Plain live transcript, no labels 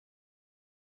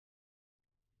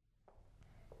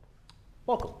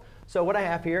Welcome. So what I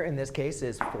have here in this case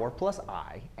is 4 plus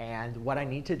I, and what I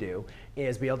need to do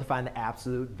is be able to find the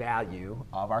absolute value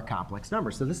of our complex number.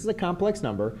 So this is a complex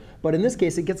number, but in this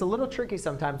case it gets a little tricky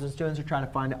sometimes when students are trying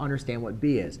to understand what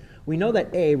B is. We know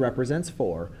that A represents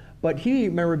 4, but here,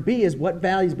 remember, B is what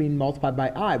value is being multiplied by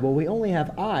I. Well, we only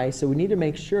have I, so we need to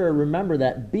make sure, remember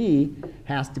that B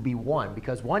has to be 1,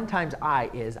 because 1 times I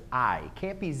is I. It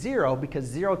can't be 0, because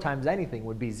 0 times anything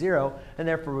would be 0, and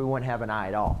therefore we wouldn't have an I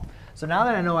at all. So now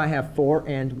that I know I have 4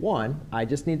 and 1, I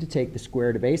just need to take the square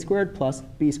root of A squared plus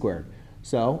B squared.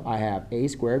 So I have A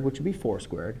squared, which would be 4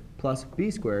 squared, plus B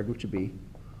squared, which would be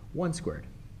 1 squared.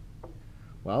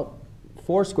 Well,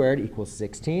 4 squared equals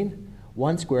 16.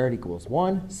 1 squared equals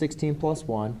 1. 16 plus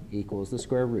 1 equals the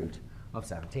square root of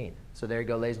 17. So there you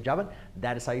go, ladies and gentlemen.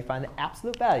 That is how you find the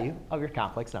absolute value of your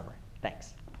complex number.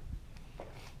 Thanks.